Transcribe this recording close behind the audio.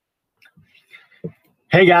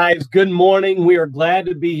Hey guys, good morning. We are glad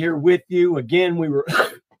to be here with you. Again,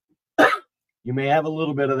 you may have a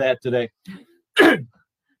little bit of that today.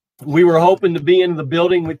 We were hoping to be in the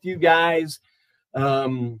building with you guys.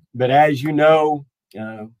 But as you know,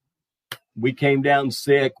 we came down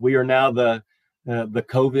sick. We are now the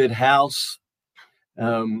COVID house.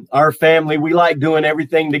 Our family, we like doing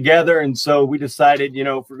everything together. And so we decided,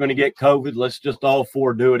 if we're going to get COVID, let's just all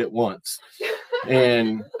four do it at once.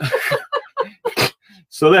 And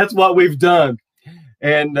so that's what we've done.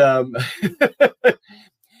 And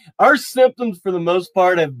our symptoms, for the most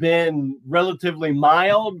part, have been relatively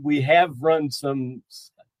mild. We have run some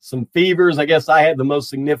fevers. I guess I had the most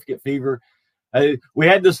significant fever. We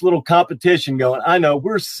had this little competition going. I know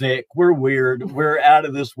we're sick. We're weird. We're out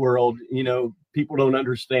of this world. People don't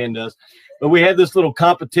understand us. But we had this little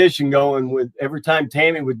competition going with every time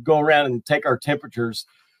Tammy would go around and take our temperatures,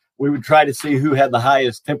 we would try to see who had the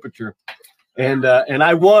highest temperature. And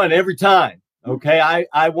I won every time. Okay,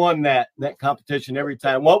 I won that competition every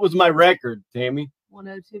time. What was my record, Tammy?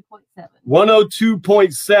 102.7.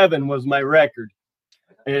 102.7 was my record.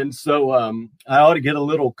 And so I ought to get a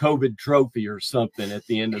little COVID trophy or something at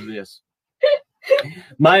the end of this.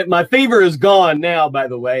 My fever is gone now, by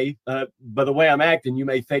the way. By the way I'm acting, you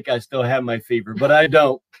may think I still have my fever, but I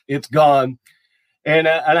don't. It's gone. And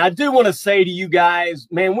I do want to say to you guys,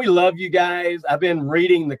 man, we love you guys. I've been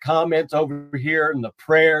reading the comments over here and the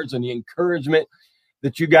prayers and the encouragement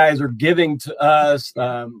that you guys are giving to us.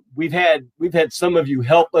 We've had some of you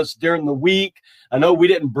help us during the week. I know we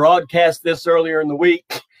didn't broadcast this earlier in the week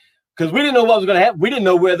because we didn't know what was going to happen. We didn't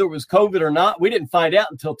know whether it was COVID or not. We didn't find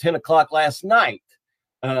out until 10 o'clock last night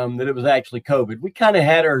that it was actually COVID. We kind of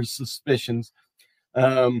had our suspicions.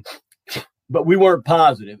 But we weren't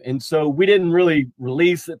positive. And so we didn't really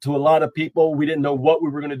release it to a lot of people. We didn't know what we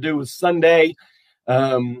were going to do with Sunday.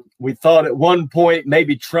 We thought at one point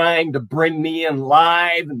maybe trying to bring me in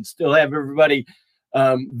live and still have everybody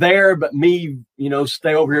there, but me,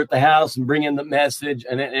 stay over here at the house and bring in the message.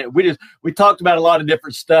 And we talked about a lot of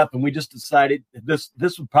different stuff, and we just decided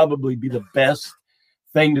this would probably be the best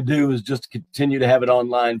thing to do is just continue to have it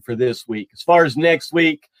online for this week. As far as next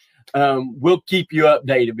week, we'll keep you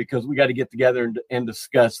updated because we got to get together and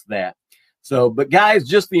discuss that. So, but guys,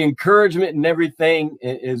 just the encouragement and everything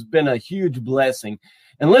has been a huge blessing.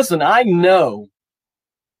 And listen, I know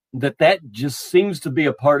that just seems to be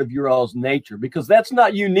a part of your all's nature because that's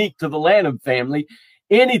not unique to the Lanham family.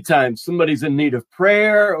 Anytime somebody's in need of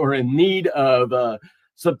prayer or in need of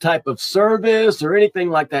some type of service or anything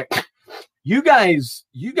like that, you guys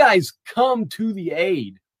come to the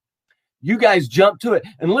aid. You guys jump to it.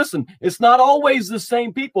 And listen, it's not always the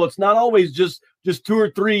same people. It's not always just two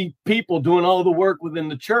or three people doing all the work within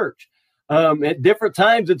the church. At different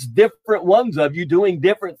times, it's different ones of you doing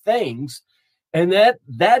different things. And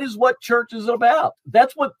that is what church is about.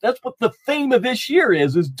 That's what the theme of this year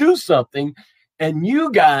is do something. And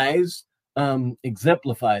you guys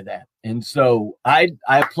exemplify that. And so I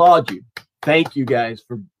applaud you. Thank you guys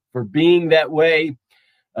for being that way.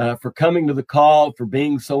 For coming to the call, for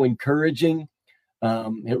being so encouraging.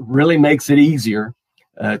 It really makes it easier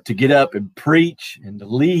to get up and preach and to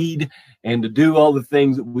lead and to do all the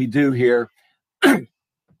things that we do here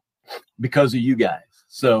because of you guys.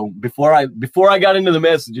 So before I got into the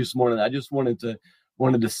message this morning, I just wanted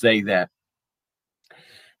to say that.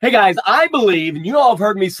 Hey guys, I believe, and you all have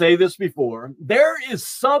heard me say this before, there is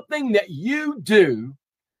something that you do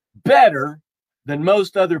better than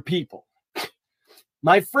most other people.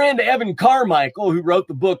 My friend Evan Carmichael, who wrote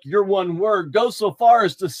the book Your One Word, goes so far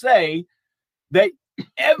as to say that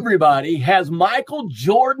everybody has Michael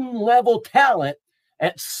Jordan level talent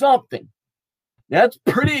at something. That's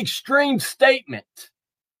a pretty extreme statement.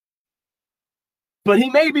 But he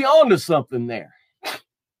may be onto something there.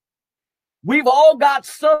 We've all got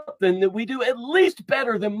something that we do at least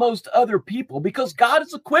better than most other people because God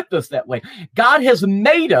has equipped us that way. God has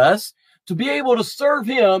made us to be able to serve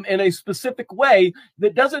him in a specific way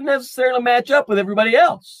that doesn't necessarily match up with everybody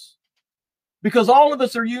else. Because all of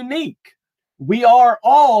us are unique. We are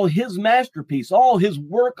all his masterpiece, all his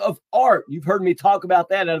work of art. You've heard me talk about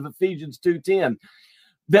that out of Ephesians 2:10,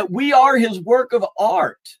 that we are his work of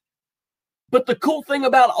art. But the cool thing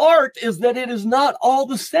about art is that it is not all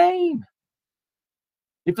the same.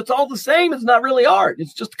 If it's all the same, it's not really art.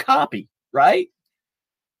 It's just a copy, right?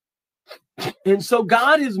 And so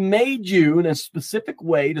God has made you in a specific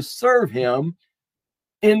way to serve him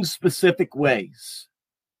in specific ways.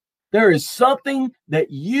 There is something that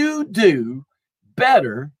you do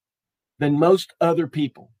better than most other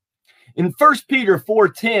people. In 1 Peter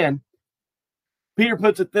 4:10, Peter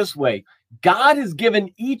puts it this way: God has given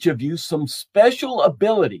each of you some special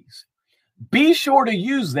abilities. Be sure to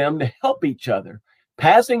use them to help each other,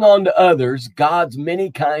 passing on to others God's many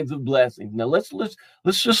kinds of blessings. Now let's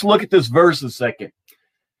just look at this verse a second.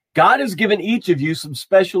 God has given each of you some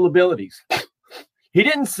special abilities. He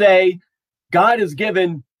didn't say God has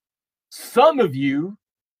given some of you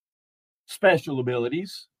special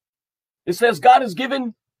abilities. It says God has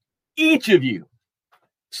given each of you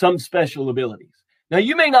some special abilities. Now,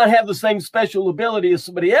 you may not have the same special ability as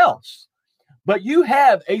somebody else, but you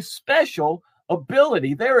have a special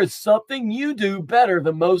ability. There is something you do better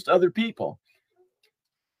than most other people.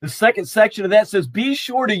 The second section of that says, be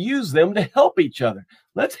sure to use them to help each other.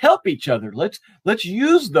 Let's help each other. Let's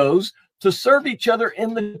use those to serve each other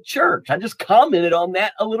in the church. I just commented on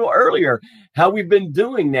that a little earlier, how we've been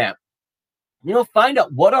doing that. You know, find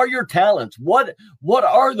out, what are your talents? What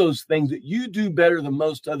are those things that you do better than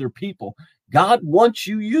most other people? God wants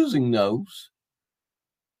you using those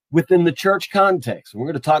within the church context. We're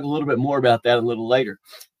going to talk a little bit more about that a little later.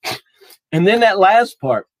 And then that last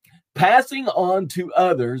part, passing on to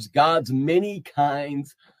others God's many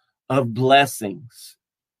kinds of blessings.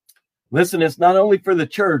 Listen, it's not only for the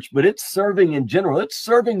church, but it's serving in general. It's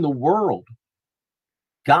serving the world.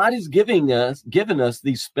 God is given us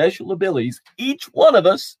these special abilities, each one of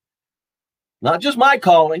us, not just my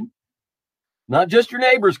calling, not just your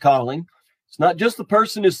neighbor's calling. It's not just the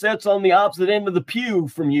person who sits on the opposite end of the pew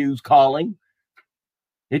from you's calling.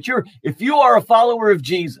 If you are a follower of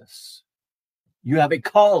Jesus, you have a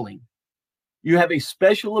calling. You have a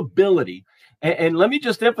special ability. And let me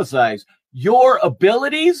just emphasize, your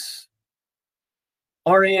abilities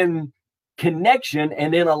are in connection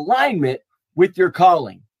and in alignment with your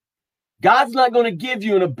calling. God's not going to give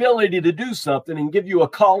you an ability to do something and give you a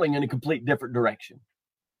calling in a complete different direction.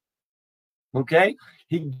 Okay?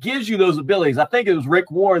 He gives you those abilities. I think it was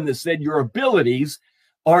Rick Warren that said your abilities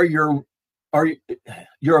are your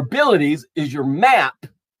abilities is your map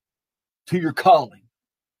to your calling.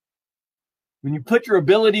 When you put your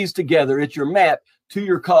abilities together, it's your map to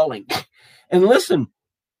your calling. And listen,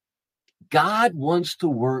 God wants to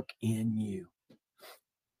work in you.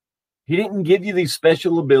 He didn't give you these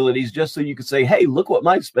special abilities just so you could say, hey, look what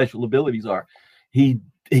my special abilities are. He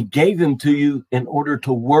gave them to you in order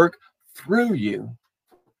to work through you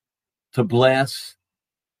to bless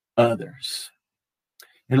others.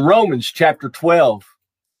 In Romans chapter 12,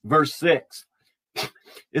 verse 6,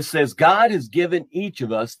 it says, God has given each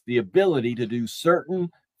of us the ability to do certain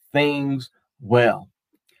things well.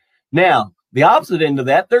 Now, the opposite end of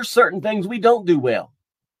that, there's certain things we don't do well.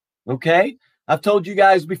 Okay? I've told you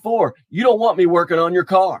guys before, you don't want me working on your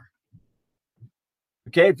car.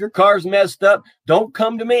 Okay? If your car's messed up, don't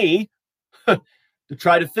come to me to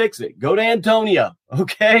try to fix it. Go to Antonio,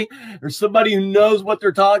 okay? Or somebody who knows what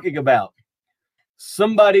they're talking about.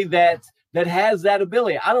 Somebody that has that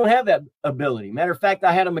ability. I don't have that ability. Matter of fact,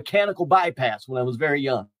 I had a mechanical bypass when I was very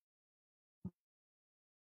young.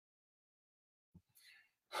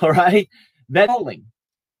 All right? That's calling.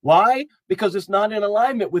 Why? Because it's not in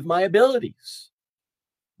alignment with my abilities.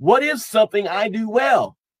 What is something I do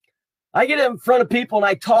well? I get in front of people and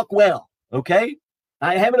I talk well, okay?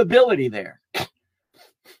 I have an ability there.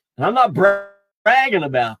 And I'm not bragging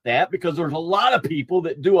about that because there's a lot of people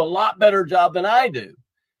that do a lot better job than I do.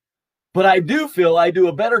 But I do feel I do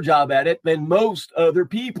a better job at it than most other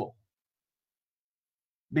people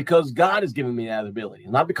because God has given me that ability.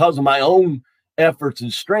 Not because of my own efforts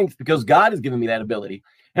and strength, because God has given me that ability.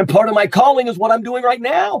 And part of my calling is what I'm doing right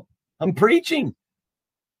now. I'm preaching.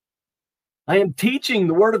 I am teaching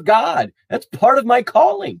the word of God. That's part of my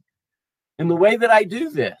calling in the way that I do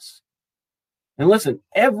this. And listen,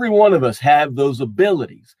 every one of us have those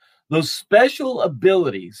abilities, those special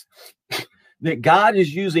abilities that God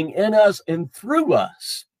is using in us and through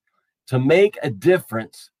us to make a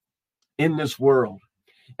difference in this world.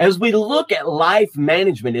 As we look at life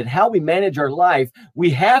management and how we manage our life, we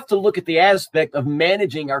have to look at the aspect of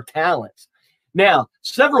managing our talents. Now,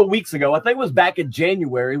 several weeks ago, I think it was back in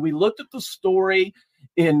January, we looked at the story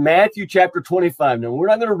in Matthew chapter 25. Now, we're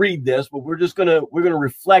not going to read this, but we're going to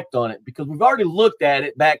reflect on it because we've already looked at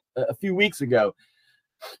it back a few weeks ago.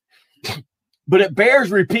 But it bears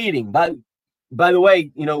repeating. By the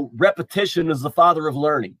way, you know, repetition is the father of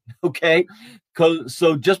learning, okay?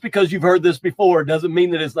 So just because you've heard this before doesn't mean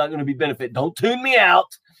that it's not going to be benefit. Don't tune me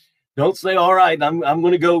out. Don't say, all right, I'm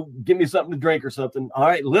going to go get me something to drink or something. All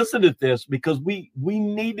right, listen to this because we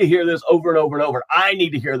need to hear this over and over and over. I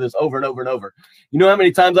need to hear this over and over and over. You know how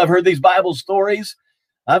many times I've heard these Bible stories?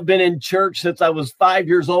 I've been in church since I was 5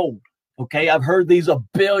 years old, okay? I've heard these a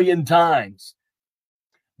billion times.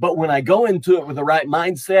 But when I go into it with the right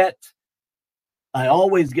mindset, I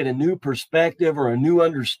always get a new perspective or a new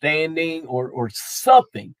understanding or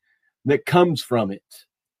something that comes from it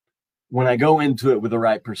when I go into it with the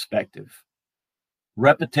right perspective.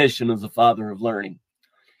 Repetition is the father of learning.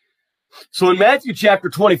 So in Matthew chapter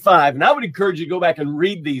 25, and I would encourage you to go back and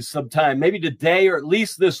read these sometime, maybe today or at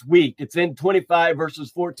least this week. It's in 25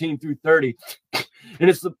 verses 14 through 30. And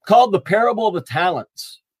it's called the parable of the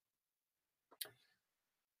talents.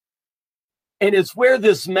 And it's where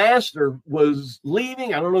this master was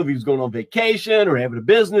leaving. I don't know if he was going on vacation or having a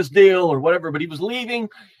business deal or whatever, but he was leaving.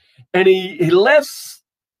 And he left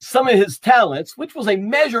some of his talents, which was a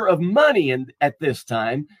measure of money at this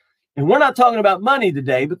time. And we're not talking about money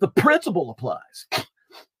today, but the principle applies,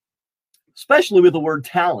 especially with the word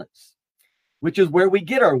talents, which is where we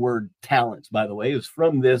get our word talents, by the way, is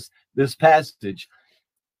from this passage.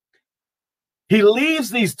 He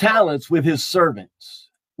leaves these talents with his servants.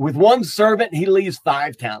 With one servant, he leaves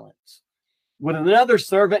 5 talents. With another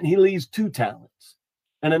servant, he leaves 2 talents.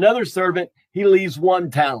 And another servant, he leaves 1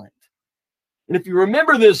 talent. And if you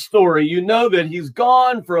remember this story, you know that he's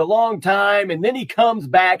gone for a long time, and then he comes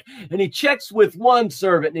back and he checks with one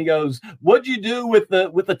servant and he goes, "What'd you do with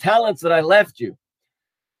the talents that I left you?"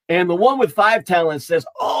 And the one with 5 talents says,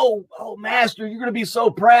 Oh, master, you're going to be so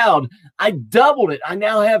proud. I doubled it. I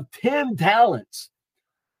now have 10 talents.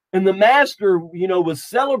 And the master, was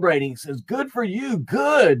celebrating. He says, "Good for you.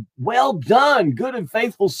 Good. Well done. Good and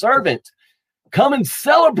faithful servant. Come and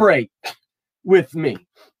celebrate with me."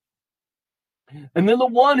 And then the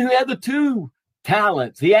one who had the 2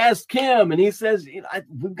 talents, he asked him and he says,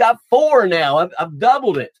 "We've got 4 now. I've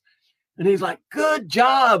doubled it." And he's like, "Good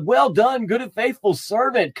job. Well done. Good and faithful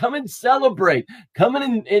servant. Come and celebrate. Come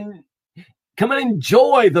and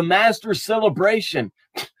enjoy the master's celebration,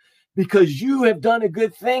 because you have done a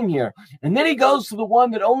good thing here." And then he goes to the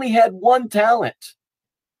one that only had 1 talent.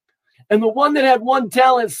 And the one that had 1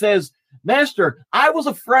 talent says, "Master, I was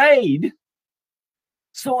afraid,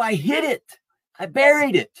 so I hid it. I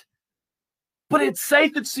buried it. But it's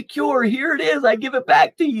safe and secure. Here it is. I give it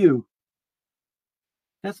back to you."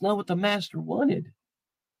 That's not what the master wanted.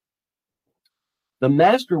 The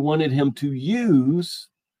master wanted him to use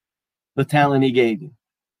the talent he gave him.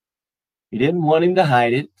 He didn't want him to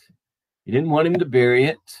hide it. He didn't want him to bury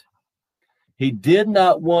it. He did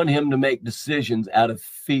not want him to make decisions out of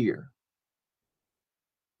fear.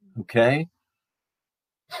 Okay?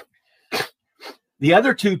 The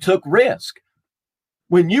other 2 took risk.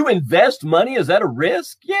 When you invest money, is that a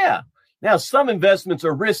risk? Yeah. Now, some investments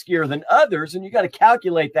are riskier than others, and you got to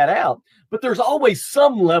calculate that out. But there's always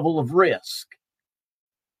some level of risk.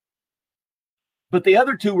 But the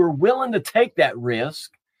other 2 were willing to take that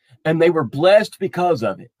risk, and they were blessed because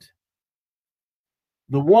of it.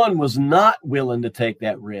 The one was not willing to take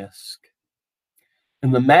that risk.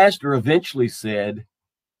 And the master eventually said,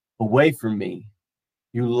 "Away from me,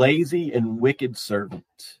 you lazy and wicked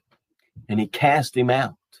servant." And he cast him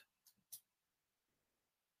out,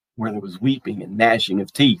 where there was weeping and gnashing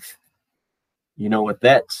of teeth. You know what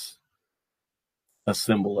that's a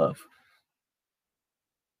symbol of.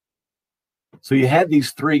 So you had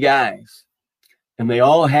these 3 guys, and they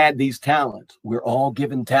all had these talents. We're all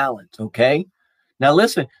given talents, okay? Now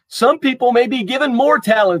listen, some people may be given more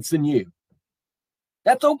talents than you.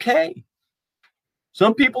 That's okay.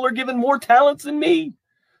 Some people are given more talents than me.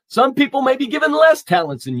 Some people may be given less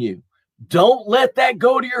talents than you. Don't let that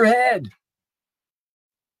go to your head.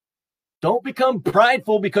 Don't become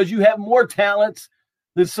prideful because you have more talents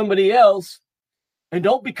than somebody else. And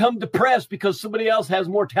don't become depressed because somebody else has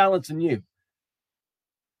more talents than you.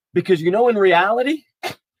 Because in reality,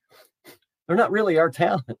 they're not really our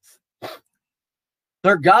talents.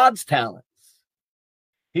 They're God's talents.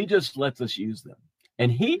 He just lets us use them.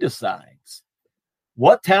 And he decides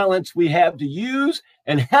what talents we have to use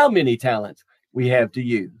and how many talents we have to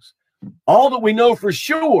use. All that we know for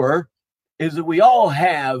sure is that we all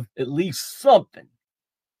have at least something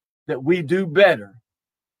that we do better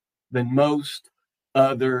than most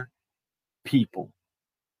other people.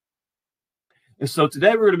 And so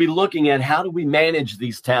today we're going to be looking at how do we manage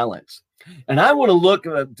these talents. And I want to look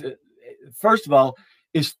at, first of all,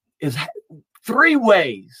 is 3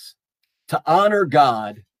 ways to honor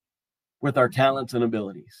God with our talents and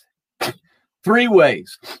abilities. 3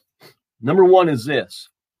 ways. Number 1 is this: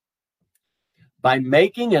 by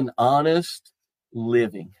making an honest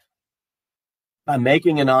living. By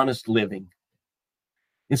making an honest living.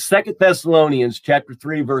 In 2 Thessalonians chapter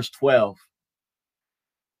 3, verse 12,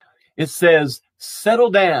 it says,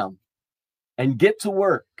 "Settle down and get to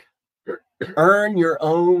work. Earn your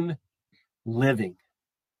own living."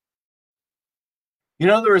 You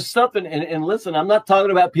know, there is something, and listen, I'm not talking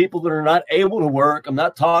about people that are not able to work. I'm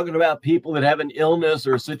not talking about people that have an illness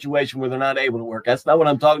or a situation where they're not able to work. That's not what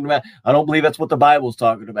I'm talking about. I don't believe that's what the Bible's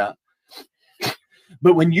talking about.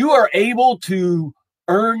 But when you are able to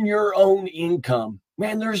earn your own income,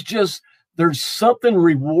 man, there's something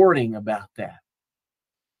rewarding about that.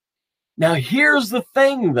 Now, here's the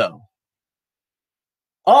thing, though.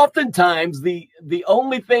 Oftentimes, the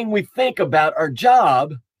only thing we think about our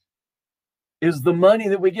job is the money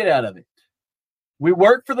that we get out of it. We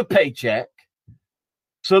work for the paycheck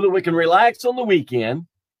so that we can relax on the weekend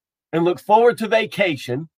and look forward to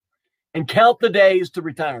vacation and count the days to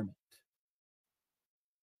retirement.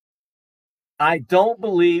 I don't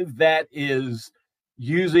believe that is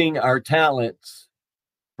using our talents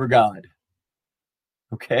for God.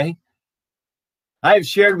 Okay? I have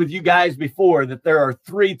shared with you guys before that there are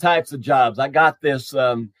 3 types of jobs. I got this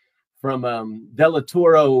from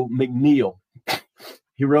Delatoro McNeil.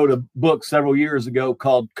 He wrote a book several years ago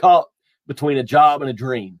called Caught Between a Job and a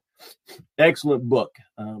Dream. Excellent book.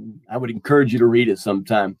 I would encourage you to read it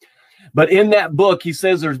sometime. But in that book, he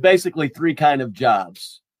says there's basically 3 kind of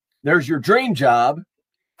jobs. There's your dream job,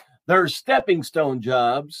 there are stepping stone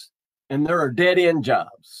jobs, and there are dead-end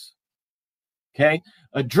jobs. Okay?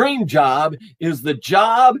 A dream job is the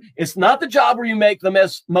job. It's not the job where you make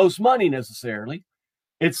the most money necessarily.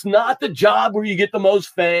 It's not the job where you get the most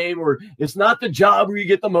fame, or it's not the job where you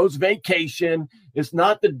get the most vacation. It's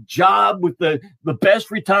not the job with the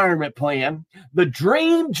best retirement plan. The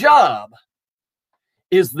dream job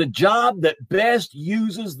is the job that best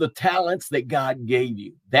uses the talents that God gave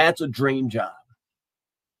you. That's a dream job.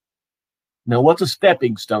 Now, what's a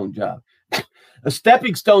stepping stone job? A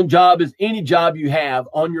stepping stone job is any job you have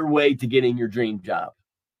on your way to getting your dream job.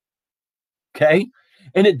 Okay?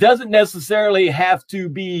 And it doesn't necessarily have to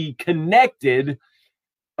be connected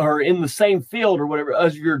or in the same field or whatever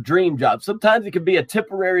as your dream job. Sometimes it can be a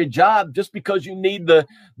temporary job just because you need the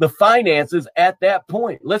finances at that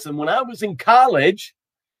point. Listen, when I was in college,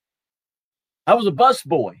 I was a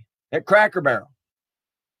busboy at Cracker Barrel.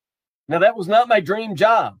 Now, that was not my dream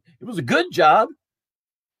job. It was a good job.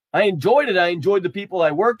 I enjoyed it. I enjoyed the people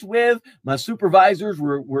I worked with. My supervisors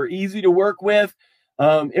were easy to work with.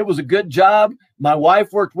 It was a good job. My wife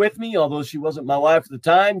worked with me, although she wasn't my wife at the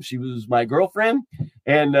time. She was my girlfriend.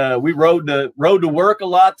 And we rode to work a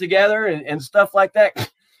lot together and stuff like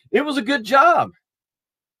that. It was a good job.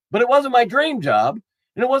 But it wasn't my dream job.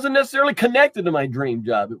 And it wasn't necessarily connected to my dream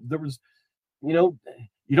job. There was, you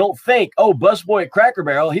don't think, oh, busboy at Cracker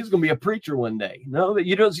Barrel, he's going to be a preacher one day. No,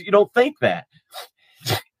 you don't think that.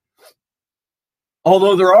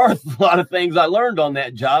 Although there are a lot of things I learned on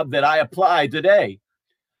that job that I apply today.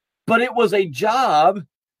 But it was a job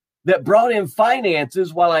that brought in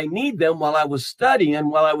finances while I need them, while I was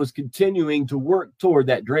studying, while I was continuing to work toward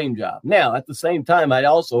that dream job. Now, at the same time, I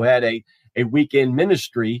also had a weekend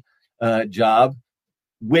ministry job,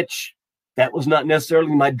 which that was not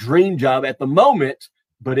necessarily my dream job at the moment,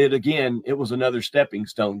 but it was another stepping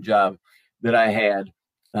stone job that I had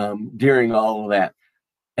during all of that.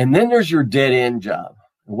 And then there's your dead-end job.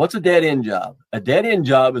 What's a dead-end job? A dead-end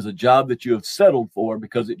job is a job that you have settled for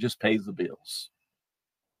because it just pays the bills.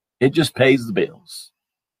 It just pays the bills.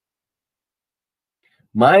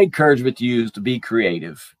 My encouragement to you is to be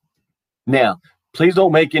creative. Now, please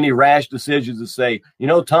don't make any rash decisions and say,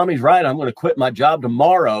 Tommy's right, I'm going to quit my job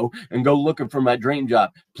tomorrow and go looking for my dream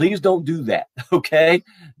job. Please don't do that, okay?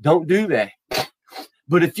 Don't do that.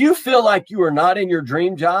 But if you feel like you are not in your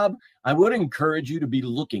dream job, I would encourage you to be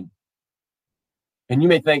looking. And you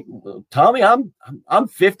may think, well, Tommy, I'm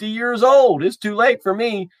 50 years old. It's too late for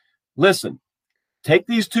me. Listen, take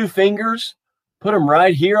these 2 fingers, put them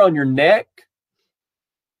right here on your neck.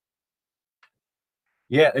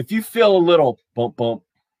 Yeah, if you feel a little bump, bump,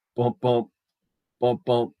 bump, bump, bump,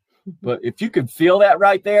 bump, but if you can feel that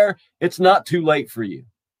right there, it's not too late for you.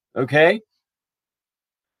 Okay?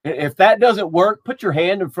 If that doesn't work, put your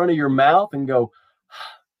hand in front of your mouth and go,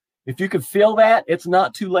 if you can feel that, it's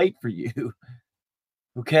not too late for you.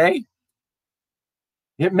 Okay?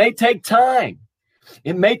 It may take time.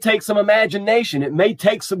 It may take some imagination. It may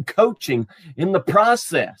take some coaching in the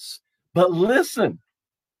process. But listen,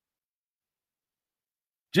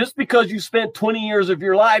 just because you spent 20 years of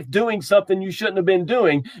your life doing something you shouldn't have been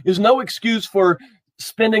doing is no excuse for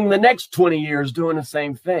spending the next 20 years doing the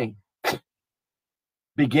same thing.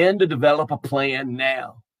 Begin to develop a plan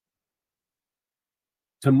now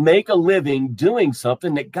to make a living doing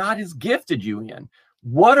something that God has gifted you in.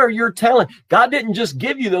 What are your talents? God didn't just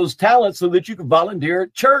give you those talents so that you could volunteer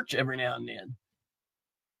at church every now and then.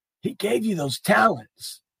 He gave you those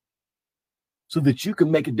talents so that you can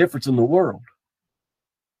make a difference in the world.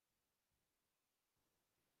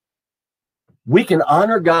 We can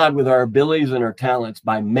honor God with our abilities and our talents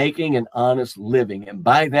by making an honest living. And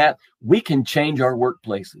by that, we can change our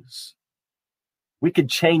workplaces. We can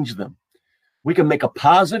change them. We can make a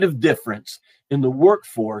positive difference in the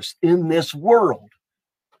workforce in this world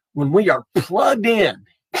when we are plugged in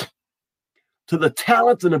to the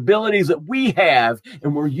talents and abilities that we have,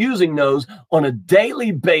 and we're using those on a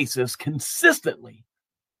daily basis consistently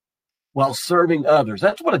while serving others.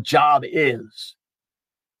 That's what a job is.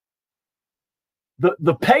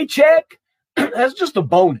 The paycheck, that's just a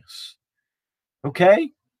bonus,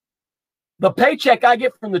 okay? The paycheck I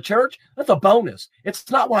get from the church, that's a bonus.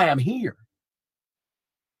 It's not why I'm here.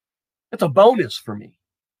 It's a bonus for me.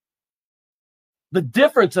 The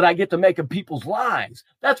difference that I get to make in people's lives,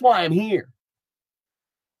 that's why I'm here.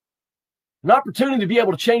 An opportunity to be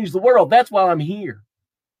able to change the world, that's why I'm here.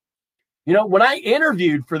 You know, when I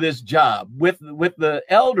interviewed for this job with the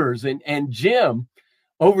elders and Jim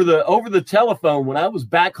over the telephone when I was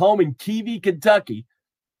back home in Keavy, Kentucky,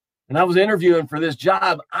 and I was interviewing for this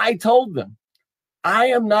job, I told them, I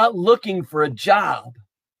am not looking for a job.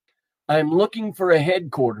 I'm looking for a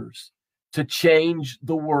headquarters to change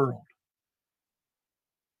the world.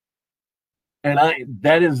 And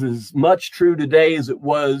that is as much true today as it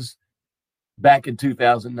was back in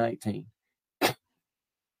 2019.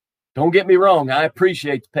 Don't get me wrong, I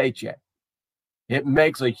appreciate the paycheck. It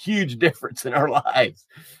makes a huge difference in our lives,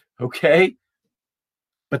 okay?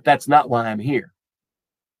 But that's not why I'm here.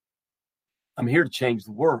 I'm here to change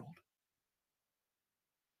the world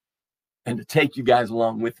and to take you guys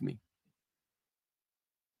along with me,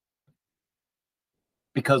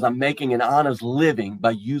 because I'm making an honest living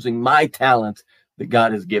by using my talents that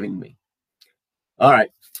God is giving me. All right.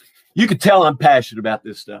 You can tell I'm passionate about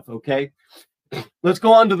this stuff, okay? Let's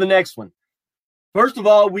go on to the next one. First of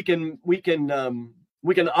all, we can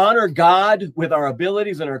honor God with our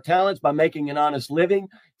abilities and our talents by making an honest living.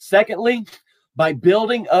 Secondly, by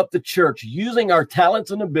building up the church, using our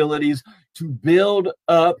talents and abilities to build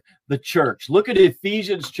up the church. Look at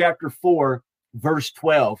Ephesians chapter 4, verse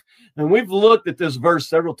 12. And we've looked at this verse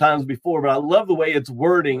several times before, but I love the way it's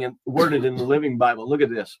worded in the Living Bible. Look at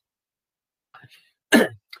this.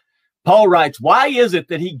 Paul writes, why is it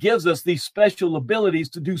that he gives us these special abilities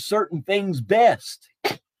to do certain things best?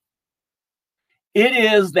 It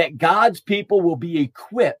is that God's people will be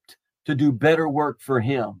equipped to do better work for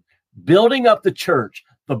him, building up the church,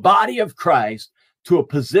 the body of Christ, to a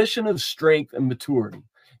position of strength and maturity.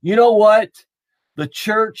 You know what? The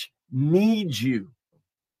church needs you.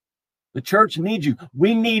 The church needs you.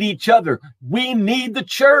 We need each other. We need the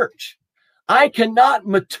church. I cannot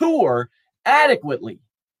mature adequately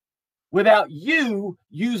without you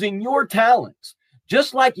using your talents,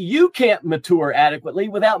 just like you can't mature adequately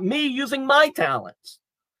without me using my talents.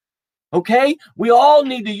 Okay? We all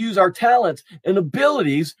need to use our talents and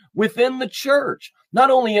abilities within the church,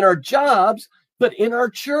 not only in our jobs, but in our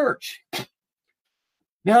church.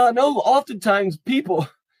 Now, I know oftentimes people,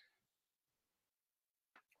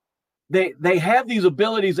 they have these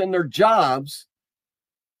abilities in their jobs,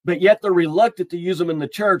 but yet they're reluctant to use them in the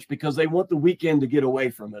church because they want the weekend to get away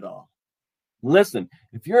from it all. Listen,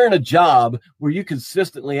 if you're in a job where you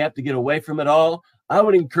consistently have to get away from it all, I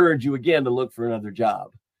would encourage you again to look for another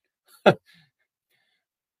job.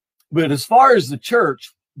 But as far as the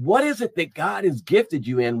church, what is it that God has gifted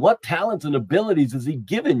you in? What talents and abilities has he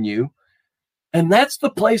given you? And that's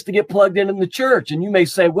the place to get plugged in the church. And you may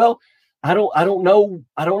say, well, I don't know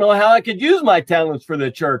how I could use my talents for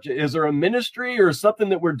the church. Is there a ministry or something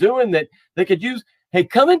that we're doing that they could use? Hey,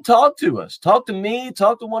 come and talk to us. Talk to me.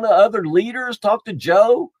 Talk to one of the other leaders. Talk to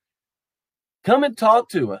Joe. Come and talk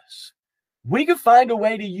to us. We can find a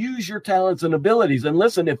way to use your talents and abilities. And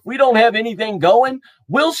listen, if we don't have anything going,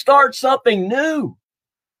 we'll start something new.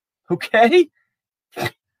 Okay?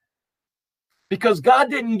 Because God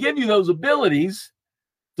didn't give you those abilities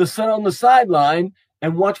to sit on the sideline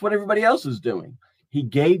and watch what everybody else is doing. He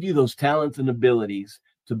gave you those talents and abilities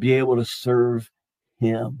to be able to serve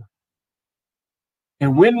him.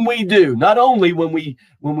 And when we do, not only when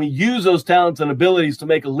we use those talents and abilities to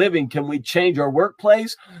make a living, can we change our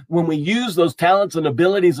workplace? When we use those talents and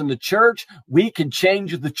abilities in the church, we can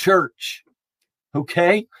change the church.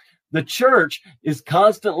 Okay? The church is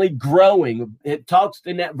constantly growing. It talks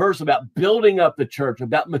in that verse about building up the church,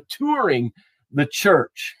 about maturing the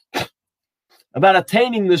church, about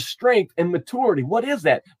attaining the strength and maturity. What is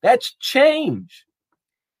that? That's change.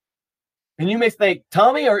 And you may think,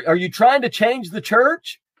 Tommy, are you trying to change the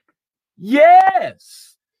church?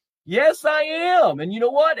 Yes. Yes, I am. And you know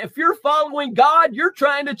what? If you're following God, you're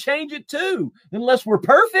trying to change it too, unless we're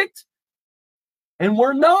perfect. And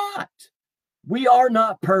we're not. We are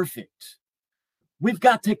not perfect. We've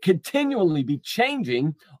got to continually be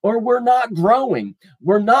changing, or we're not growing.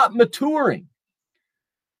 We're not maturing.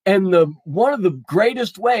 And one of the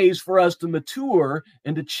greatest ways for us to mature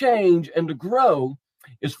and to change and to grow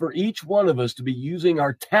is for each one of us to be using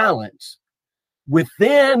our talents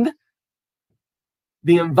within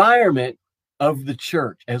the environment of the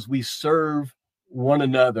church as we serve one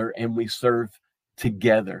another and we serve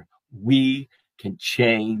together. We can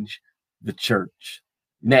change the church.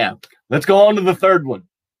 Now, let's go on to the third one.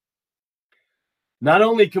 Not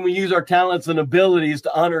only can we use our talents and abilities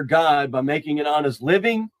to honor God by making an honest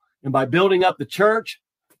living and by building up the church,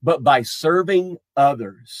 but by serving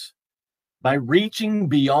others, by reaching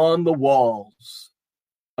beyond the walls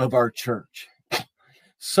of our church.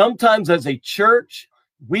 Sometimes as a church,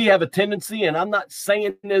 we have a tendency, and I'm not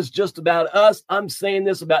saying this just about us, I'm saying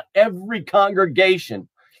this about every congregation.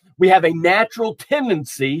 We have a natural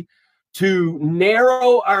tendency to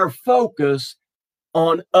narrow our focus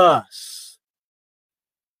on us.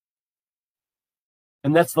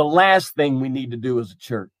 And that's the last thing we need to do as a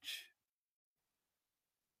church.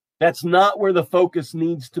 That's not where the focus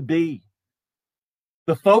needs to be.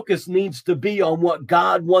 The focus needs to be on what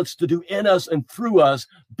God wants to do in us and through us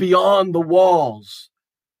beyond the walls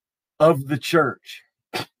of the church.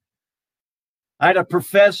 I had a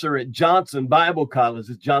professor at Johnson Bible College,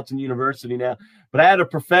 it's Johnson University now, but I had a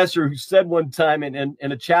professor who said one time in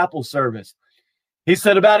a chapel service, he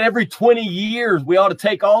said about every 20 years, we ought to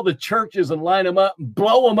take all the churches and line them up and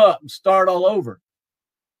blow them up and start all over.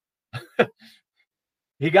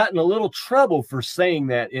 He got in a little trouble for saying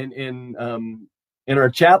that in our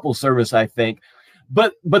chapel service, I think.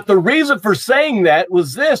 But the reason for saying that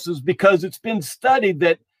was this, is because it's been studied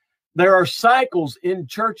that there are cycles in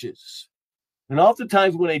churches. And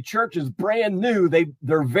oftentimes when a church is brand new,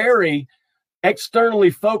 they're very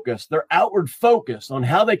externally focused. They're outward focused on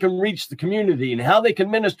how they can reach the community and how they can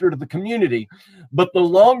minister to the community. But the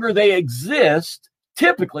longer they exist,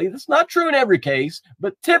 typically, that's not true in every case,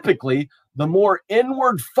 but typically, the more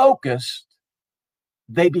inward focused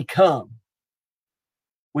they become,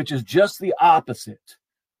 which is just the opposite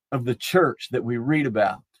of the church that we read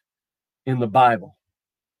about in the Bible.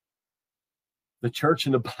 The church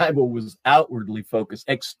in the Bible was outwardly focused,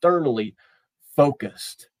 externally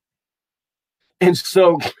focused. And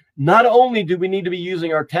so not only do we need to be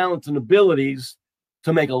using our talents and abilities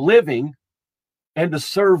to make a living and to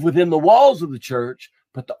serve within the walls of the church,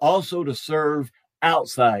 but also to serve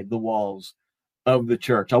outside the walls of the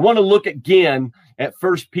church. I want to look again at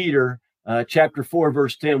 1 Peter chapter 4,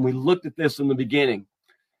 verse 10. We looked at this in the beginning.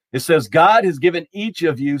 It says, God has given each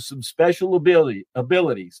of you some special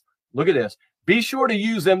abilities. Look at this. Be sure to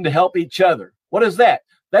use them to help each other. What is that?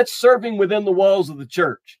 That's serving within the walls of the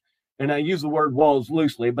church. And I use the word walls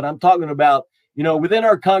loosely, but I'm talking about, within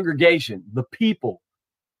our congregation, the people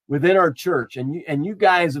within our church. And you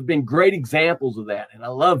guys have been great examples of that. And I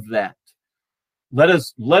love that. Let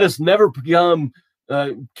us never become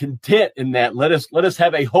content in that. Let us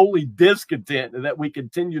have a holy discontent that we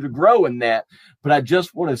continue to grow in that. But I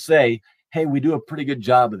just want to say, hey, we do a pretty good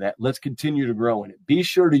job of that. Let's continue to grow in it. Be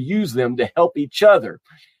sure to use them to help each other.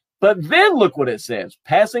 But then look what it says,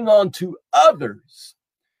 passing on to others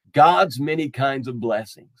God's many kinds of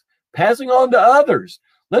blessings. Passing on to others.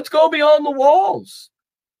 Let's go beyond the walls.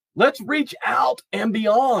 Let's reach out and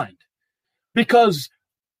beyond. Because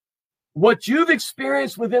what you've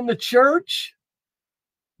experienced within the church,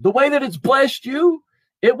 the way that it's blessed you,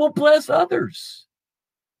 it will bless others.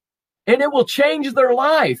 And it will change their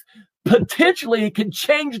life. Potentially, it can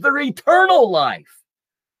change their eternal life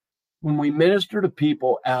when we minister to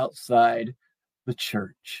people outside the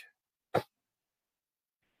church.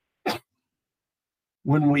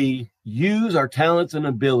 When we use our talents and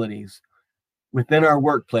abilities within our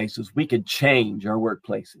workplaces, we can change our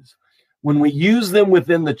workplaces. When we use them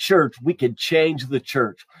within the church, we can change the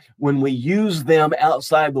church. When we use them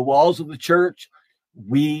outside the walls of the church,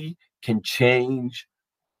 we can change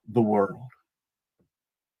the world.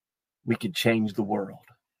 We can change the world.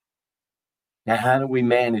 Now, how do we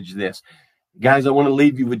manage this? Guys, I want to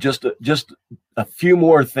leave you with just a few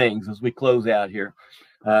more things as we close out here.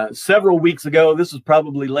 Several weeks ago, this was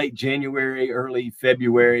probably late January, early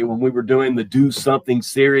February, when we were doing the Do Something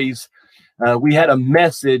series, we had a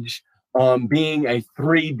message on being a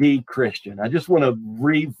 3D Christian. I just want to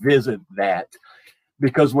revisit that,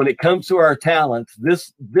 because when it comes to our talents,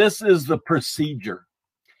 this is the procedure.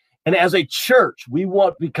 And as a church, we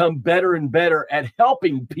want to become better and better at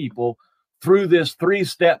helping people through this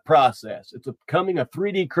 3-step process. It's becoming a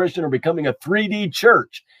 3D Christian or becoming a 3D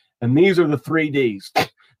church. And these are the 3Ds.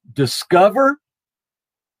 Discover,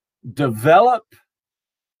 develop,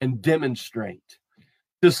 and demonstrate.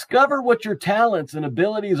 Discover what your talents and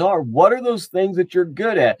abilities are. What are those things that you're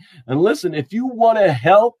good at? And listen, if you want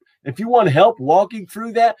help walking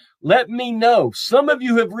through that, let me know. Some of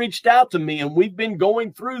you have reached out to me, and we've been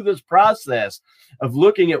going through this process of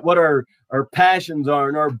looking at what our passions are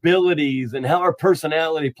and our abilities and how our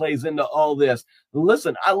personality plays into all this.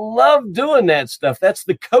 Listen, I love doing that stuff. That's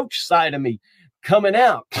the coach side of me coming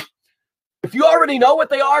out. If you already know what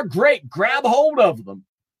they are, great. Grab hold of them.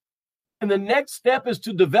 And the next step is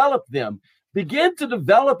to develop them. Begin to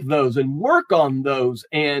develop those and work on those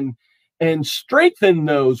and strengthen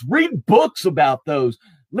those. Read books about those.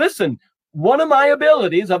 Listen, one of my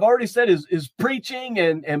abilities, I've already said, is preaching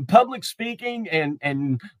and public speaking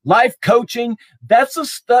and life coaching. Those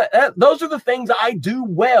are the things I do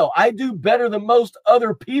well. I do better than most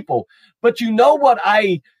other people. But you know what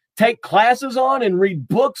I take classes on and read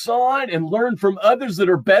books on and learn from others that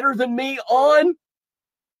are better than me on?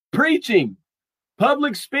 Preaching,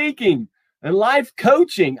 public speaking, and life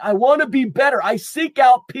coaching. I want to be better. I seek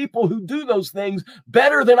out people who do those things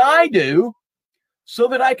better than I do so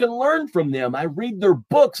that I can learn from them. I read their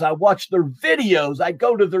books. I watch their videos. I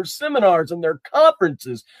go to their seminars and their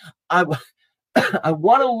conferences. I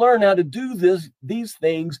want to learn how to do these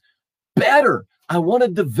things better. I want to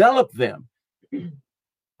develop them.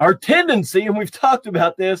 Our tendency, and we've talked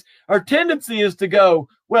about this, our tendency is to go,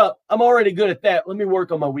 well, I'm already good at that. Let me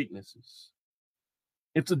work on my weaknesses.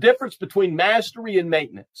 It's a difference between mastery and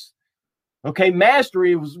maintenance. Okay,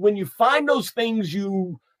 mastery is when you find those things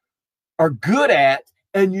you are good at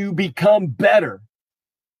and you become better.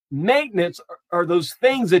 Maintenance are those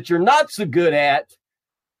things that you're not so good at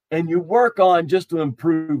and you work on just to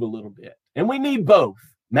improve a little bit. And we need both,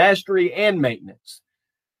 mastery and maintenance.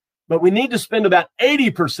 But we need to spend about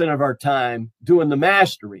 80% of our time doing the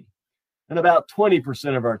mastery and about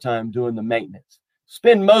 20% of our time doing the maintenance.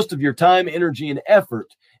 Spend most of your time, energy, and effort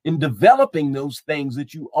in developing those things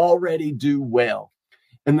that you already do well.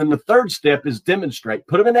 And then the third step is demonstrate.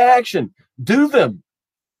 Put them into action. Do them.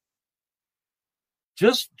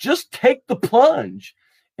 Just take the plunge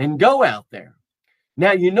and go out there.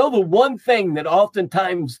 Now, you know the one thing that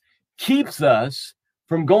oftentimes keeps us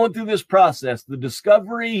from going through this process, the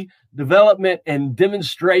discovery, development, and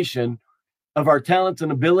demonstration of our talents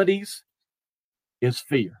and abilities, is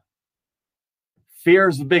fear. Fear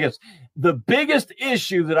is the biggest. The biggest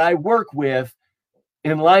issue that I work with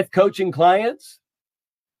in life coaching clients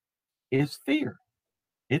is fear.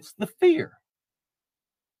 It's the fear.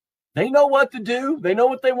 They know what to do. They know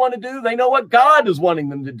what they want to do. They know what God is wanting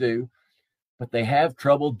them to do, but they have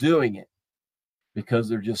trouble doing it because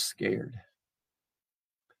they're just scared.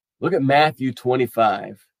 Look at Matthew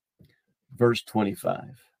 25, verse 25.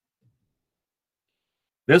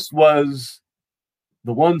 This was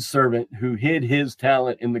the one servant who hid his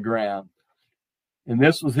talent in the ground. And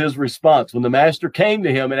this was his response. When the master came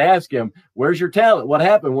to him and asked him, "Where's your talent? What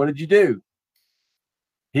happened? What did you do?"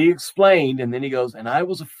 He explained, and then he goes, "And I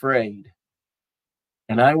was afraid,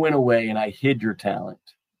 and I went away and I hid your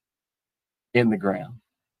talent in the ground."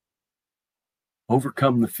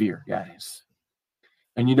 Overcome the fear, guys.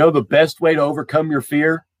 And you know the best way to overcome your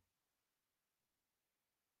fear?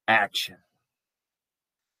 Action.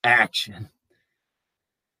 Action.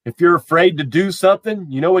 If you're afraid to do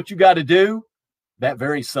something, you know what you got to do? That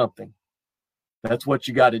very something. That's what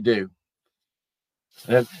you got to do.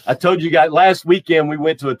 And I told you guys last weekend we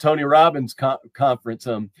went to a Tony Robbins conference.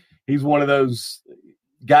 He's one of those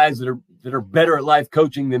guys that are better at life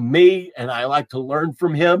coaching than me, and I like to learn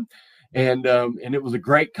from him. And it was a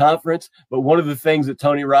great conference. But one of the things that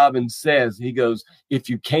Tony Robbins says, he goes, "If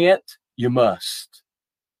you can't, you must."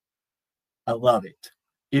 I love it.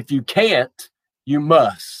 If you can't, you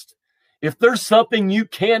must. If there's something you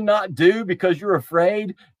cannot do because you're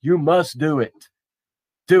afraid, you must do it.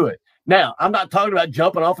 Do it. Now, I'm not talking about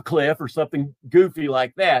jumping off a cliff or something goofy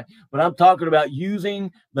like that, but I'm talking about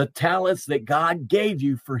using the talents that God gave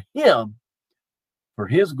you for Him, for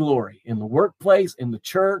His glory in the workplace, in the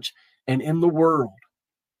church, and in the world.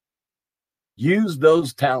 Use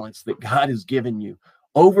those talents that God has given you.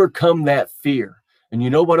 Overcome that fear. And you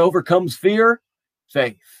know what overcomes fear?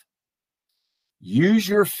 Faith. Use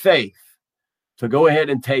your faith to go ahead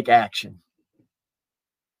and take action.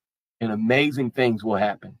 And amazing things will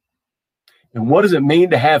happen. And what does it mean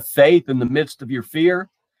to have faith in the midst of your fear?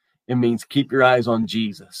 It means keep your eyes on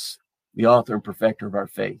Jesus, the author and perfecter of our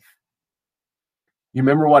faith. You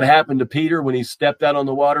remember what happened to Peter when he stepped out on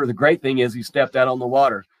the water? The great thing is he stepped out on the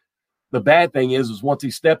water. The bad thing is once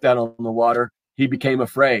he stepped out on the water, he became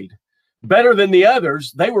afraid. Better than the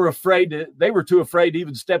others, they were too afraid to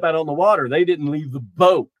even step out on the water. They didn't leave the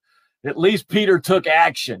boat. At least Peter took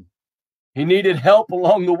action. He needed help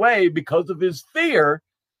along the way because of his fear,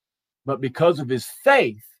 but because of his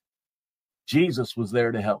faith, Jesus was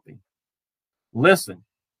there to help him. Listen,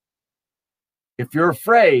 if you're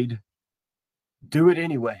afraid, do it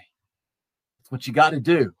anyway. It's what you got to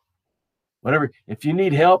do. Whatever, if you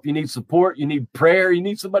need help, you need support, you need prayer, you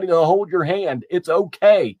need somebody to hold your hand, it's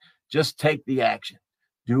okay. Just take the action.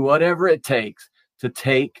 Do whatever it takes to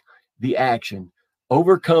take the action.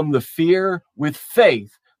 Overcome the fear with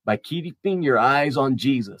faith by keeping your eyes on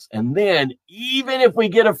Jesus. And then, even if we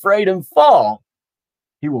get afraid and fall,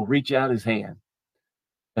 he will reach out his hand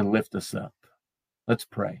and lift us up. Let's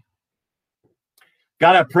pray.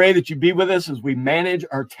 God, I pray that you be with us as we manage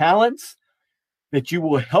our talents, that you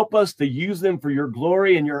will help us to use them for your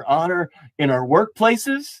glory and your honor in our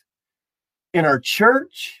workplaces, in our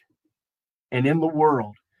church, and in the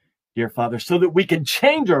world, dear Father, so that we can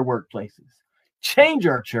change our workplaces, change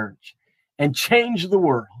our church, and change the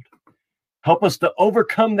world. Help us to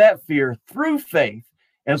overcome that fear through faith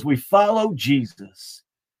as we follow Jesus,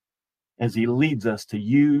 as he leads us to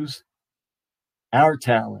use our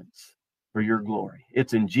talents for your glory.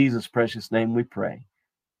 It's in Jesus' precious name we pray.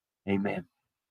 Amen.